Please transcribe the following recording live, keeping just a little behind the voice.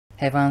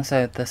Hey everyone,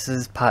 so this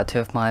is part 2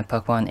 of my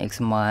Pokemon X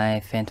and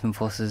Y Phantom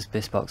Forces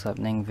boost box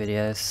opening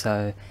video,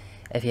 so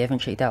if you haven't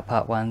checked out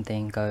part 1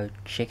 then go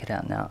check it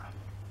out now.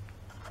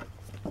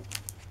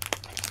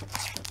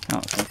 Oh,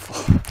 it's in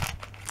 4.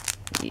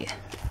 Yeah.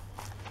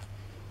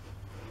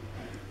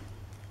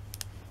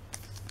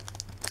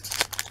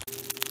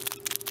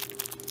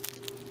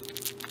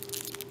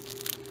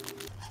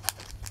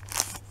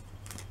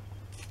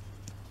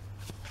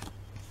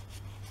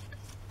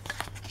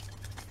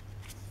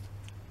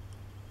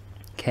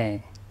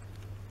 Okay,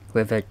 we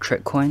have a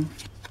Trick Coin,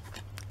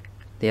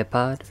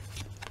 Leopard,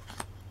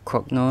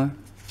 Croconaw,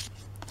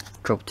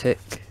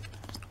 Joltik,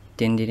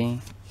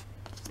 Dedenne,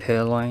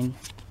 Purloin,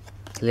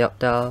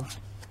 Helioptile,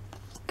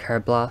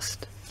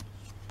 Karrablast,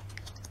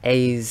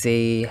 AZ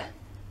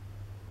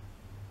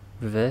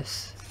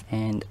Reverse,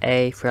 and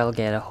a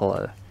Feraligatr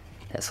Holo.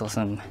 That's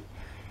awesome.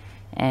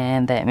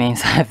 And that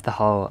means I have the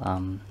whole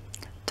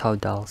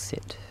Totodile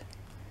set.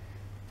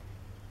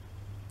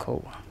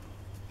 Cool.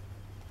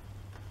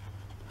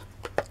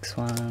 Next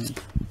one.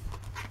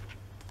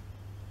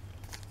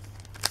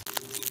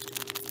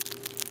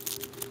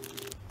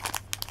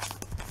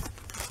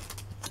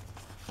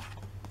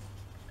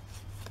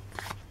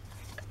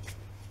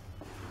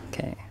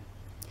 Okay.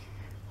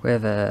 We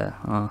have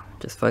a,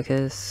 just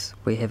focus,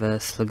 we have a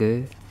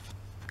Sliggoo,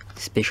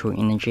 Special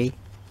Energy,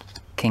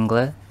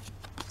 Kingler,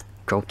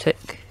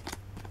 Joltik,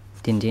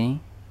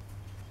 Dedenne,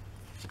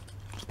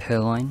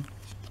 Purloin,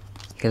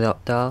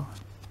 Helioptile,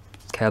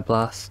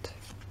 Karrablast,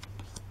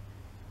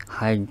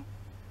 I'm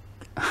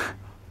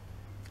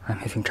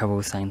having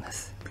trouble saying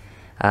this.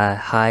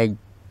 Hydreigon.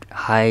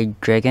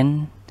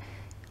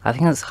 I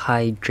think it's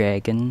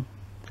Hydreigon.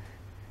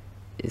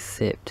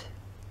 Except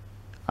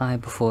I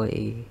before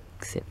E,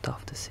 except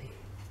after C.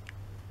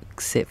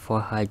 Except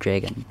for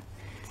Hydreigon.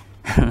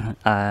 And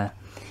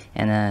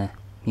a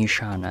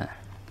Musharna.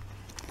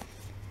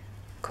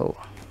 Cool.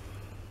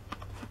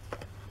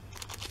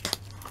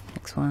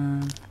 Next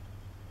one.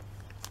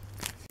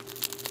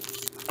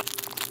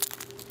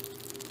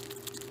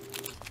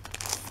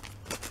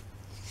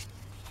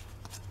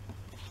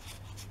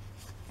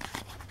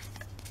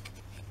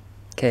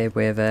 Okay,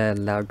 we have a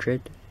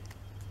Loudred,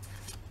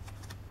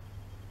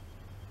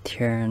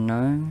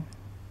 Tyranno,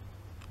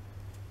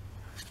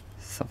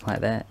 something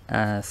like that,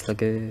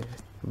 Sliggoo,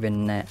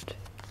 Venonat,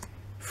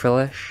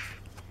 Frillish,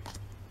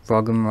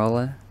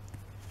 Roggenrola,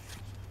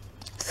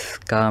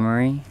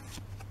 Skarmory,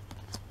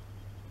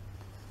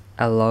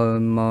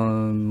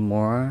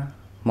 Alomomola,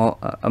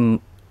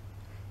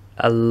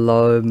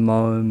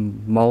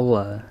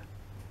 Alomomola.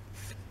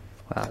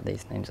 Wow,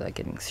 these names are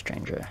getting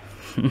stranger.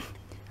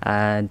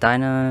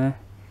 Dino,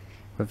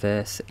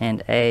 Reverse,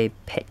 and a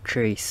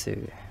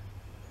Pachirisu.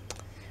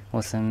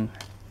 Awesome,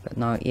 but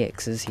no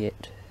EXs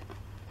yet.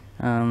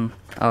 I'll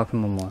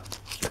open one more.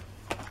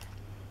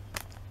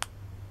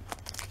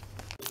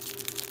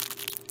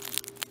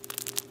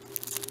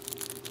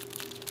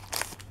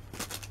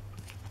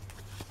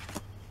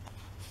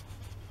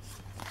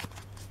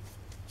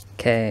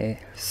 Okay,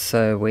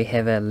 so we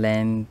have a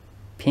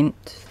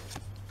Lampent,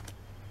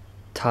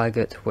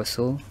 Target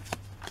Whistle,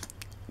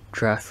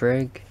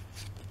 Drafrig,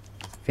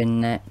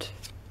 Venonat,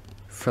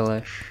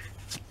 Frillish,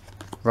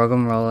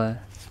 Roggenrola,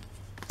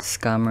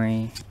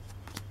 Skarmory,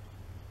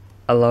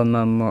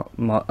 Alomomola,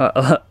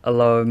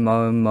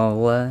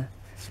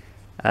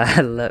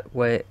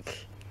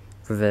 Litwick,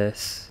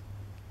 Reverse,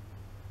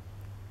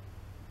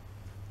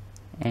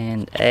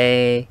 and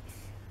a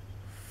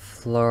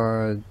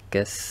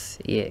Florges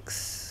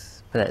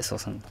EX. But that's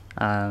awesome.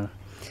 I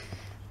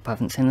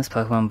haven't seen this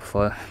Pokemon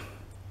before.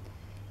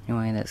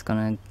 Anyway, that's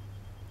gonna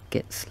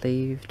get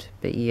sleeved,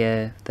 but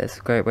yeah, that's a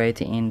great way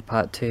to end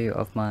part 2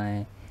 of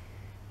my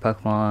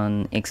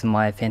Pokemon X and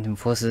Y Phantom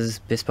Forces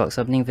boost box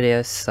opening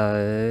video,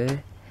 so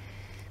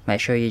make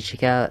sure you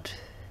check out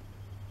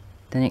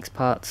the next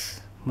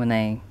parts when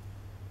they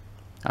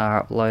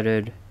are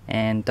uploaded,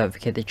 and don't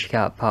forget to check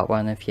out part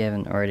 1 if you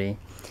haven't already,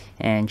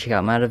 and check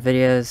out my other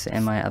videos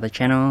and my other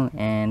channel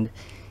and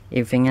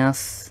everything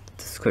else,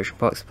 description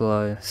box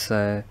below.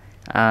 So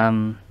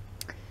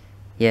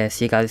yeah,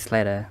 see you guys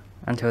later.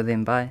 Until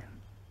then, bye.